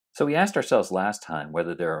So we asked ourselves last time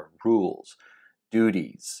whether there are rules,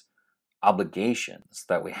 duties, obligations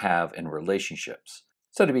that we have in relationships.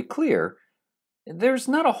 So to be clear, there's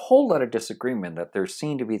not a whole lot of disagreement that there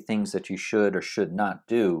seem to be things that you should or should not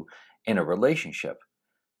do in a relationship.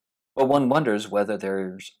 But one wonders whether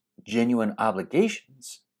there's genuine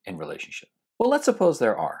obligations in relationship. Well, let's suppose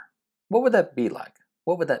there are. What would that be like?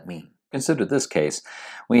 What would that mean? Consider this case.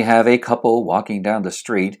 We have a couple walking down the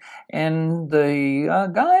street, and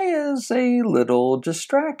the guy is a little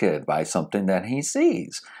distracted by something that he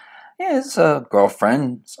sees. His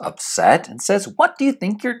girlfriend's upset and says, "What do you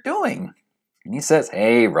think you're doing?" And he says,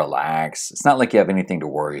 "Hey, relax. It's not like you have anything to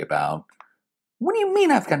worry about." "What do you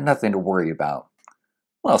mean I've got nothing to worry about?"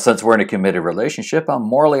 "Well, since we're in a committed relationship, I'm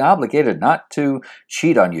morally obligated not to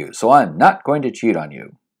cheat on you, so I'm not going to cheat on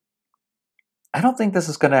you." I don't think this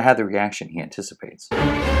is going to have the reaction he anticipates.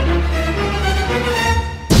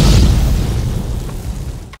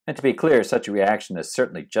 And to be clear, such a reaction is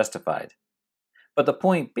certainly justified. But the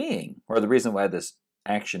point being, or the reason why this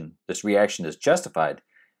reaction is justified,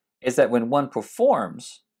 is that when one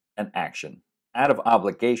performs an action out of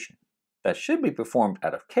obligation that should be performed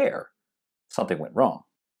out of care, something went wrong.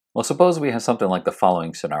 Well, suppose we have something like the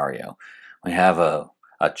following scenario. We have a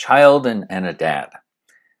child and a dad.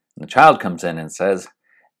 And the child comes in and says,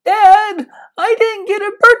 "Dad, I didn't get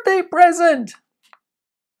a birthday present."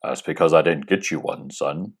 "That's because I didn't get you one,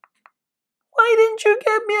 son." "Why didn't you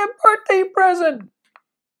get me a birthday present?"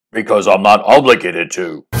 "Because I'm not obligated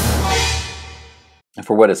to." And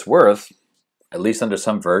for what it's worth, at least under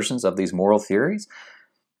some versions of these moral theories,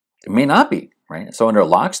 it may not be, right? So under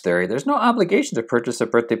Locke's theory, there's no obligation to purchase a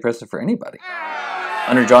birthday present for anybody.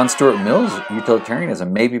 Under John Stuart Mill's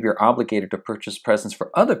utilitarianism, maybe you're obligated to purchase presents for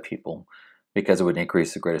other people because it would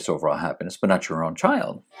increase the greatest overall happiness, but not your own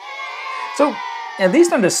child. So, at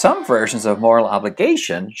least under some versions of moral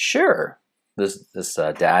obligation, sure, this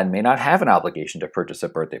dad may not have an obligation to purchase a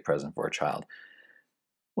birthday present for a child.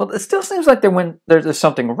 Well, it still seems like there's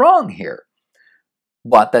something wrong here.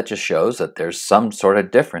 But that just shows that there's some sort of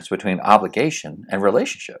difference between obligation and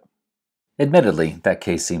relationship. Admittedly, that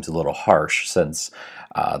case seems a little harsh since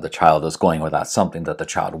the child is going without something that the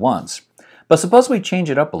child wants. But suppose we change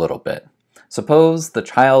it up a little bit. Suppose the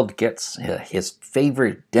child gets his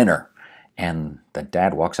favorite dinner and the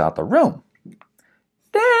dad walks out the room.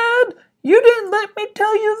 "Dad, you didn't let me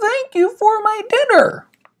tell you thank you for my dinner."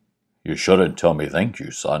 "You shouldn't tell me thank you,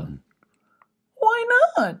 son." "Why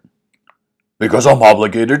not?" "Because I'm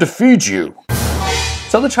obligated to feed you."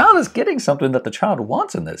 So the child is getting something that the child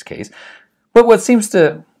wants in this case. But what seems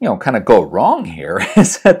to, kind of go wrong here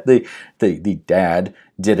is that the dad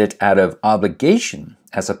did it out of obligation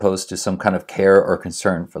as opposed to some kind of care or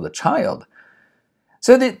concern for the child.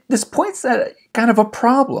 So this points at kind of a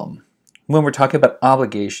problem when we're talking about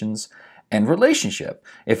obligations and relationship.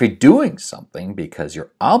 If you're doing something because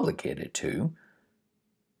you're obligated to,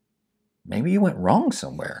 maybe you went wrong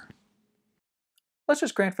somewhere. Let's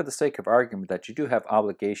just grant for the sake of argument that you do have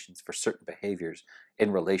obligations for certain behaviors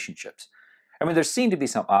in relationships. I mean, there seem to be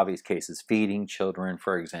some obvious cases, feeding children,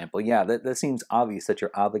 for example. Yeah, that seems obvious that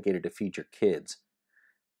you're obligated to feed your kids.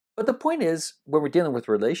 But the point is, when we're dealing with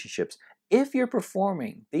relationships, if you're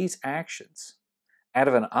performing these actions out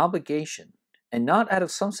of an obligation and not out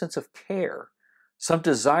of some sense of care, some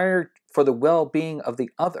desire for the well-being of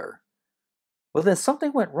the other, well, then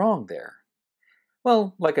something went wrong there.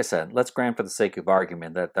 Well, like I said, let's grant for the sake of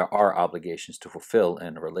argument that there are obligations to fulfill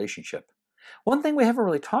in a relationship. One thing we haven't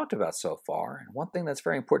really talked about so far, and one thing that's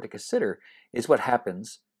very important to consider, is what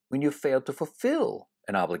happens when you fail to fulfill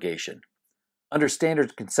an obligation. Under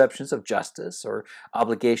standard conceptions of justice or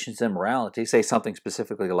obligations and morality, say something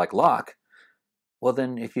specifically like Locke, well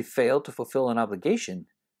then if you fail to fulfill an obligation,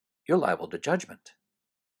 you're liable to judgment.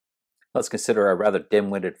 Let's consider our rather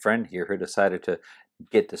dim-witted friend here who decided to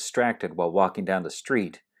get distracted while walking down the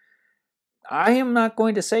street. I am not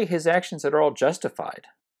going to say his actions are all justified.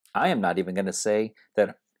 I am not even going to say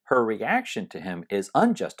that her reaction to him is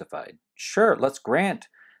unjustified. Sure, let's grant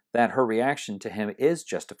that her reaction to him is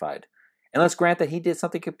justified. And let's grant that he did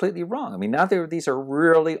something completely wrong. I mean, neither of these are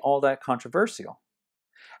really all that controversial.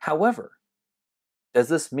 However, does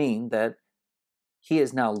this mean that he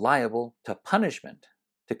is now liable to punishment,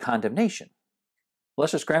 to condemnation?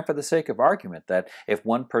 Let's just grant for the sake of argument that if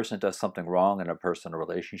one person does something wrong in a personal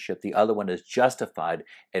relationship, the other one is justified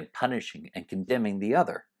in punishing and condemning the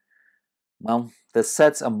other. Well, this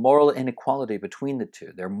sets a moral inequality between the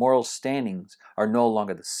two. Their moral standings are no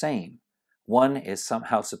longer the same. One is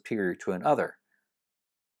somehow superior to another.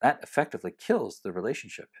 That effectively kills the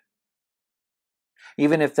relationship.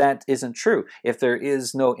 Even if that isn't true, if there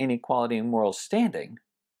is no inequality in moral standing,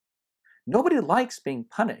 Nobody likes being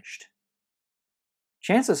punished.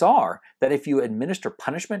 Chances are that if you administer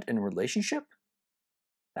punishment in a relationship,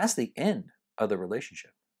 that's the end of the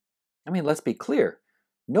relationship. I mean, let's be clear.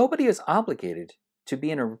 Nobody is obligated to be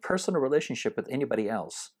in a personal relationship with anybody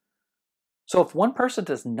else. So if one person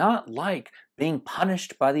does not like being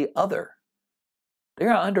punished by the other, they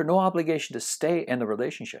are under no obligation to stay in the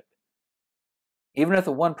relationship. Even if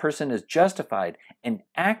the one person is justified in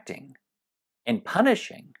acting and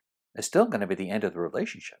punishing, it's still going to be the end of the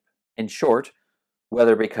relationship. In short,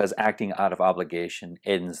 whether because acting out of obligation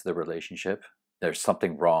ends the relationship, there's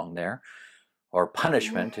something wrong there, or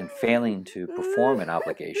punishment in failing to perform an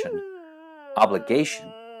obligation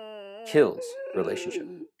kills relationship.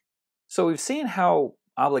 So we've seen how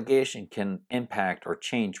obligation can impact or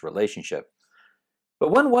change relationship,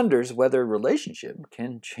 but one wonders whether relationship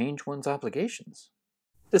can change one's obligations.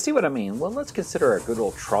 To see what I mean, well, let's consider a good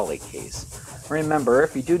old trolley case. Remember,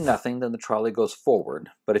 if you do nothing, then the trolley goes forward,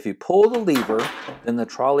 but if you pull the lever, then the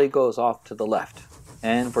trolley goes off to the left.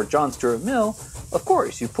 And for John Stuart Mill, of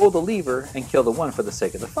course, you pull the lever and kill the one for the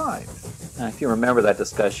sake of the five. Now, if you remember that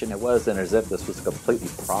discussion, it wasn't as if this was a completely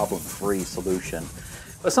problem-free solution.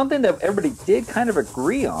 But something that everybody did kind of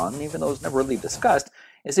agree on, even though it was never really discussed,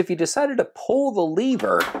 is if you decided to pull the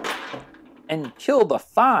lever and kill the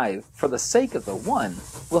five for the sake of the one,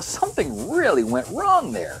 well, something really went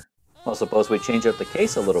wrong there. Well, suppose we change up the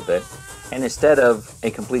case a little bit, and instead of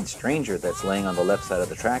a complete stranger that's laying on the left side of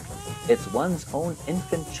the track, it's one's own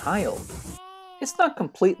infant child. It's not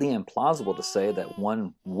completely implausible to say that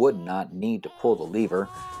one would not need to pull the lever.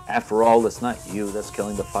 After all, it's not you that's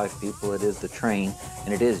killing the five people, it is the train,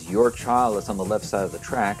 and it is your child that's on the left side of the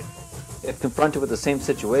track. If confronted with the same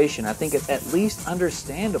situation, I think it's at least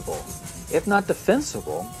understandable, if not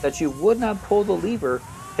defensible, that you would not pull the lever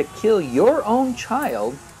to kill your own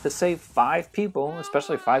child to save five people,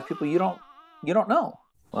 especially five people you don't know.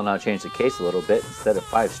 Well, now change the case a little bit. Instead of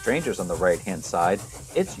five strangers on the right-hand side,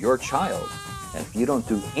 it's your child. And if you don't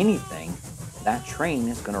do anything, that train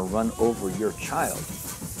is going to run over your child.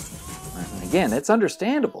 And again, it's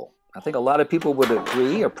understandable. I think a lot of people would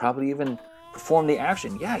agree or probably even perform the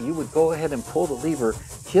action. Yeah, you would go ahead and pull the lever,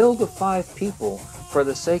 kill the five people for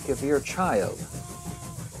the sake of your child.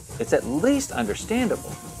 It's at least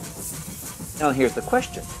understandable. Now here's the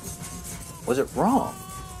question. Was it wrong?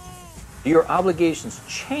 Do your obligations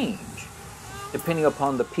change depending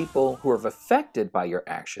upon the people who are affected by your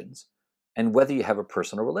actions and whether you have a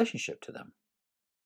personal relationship to them?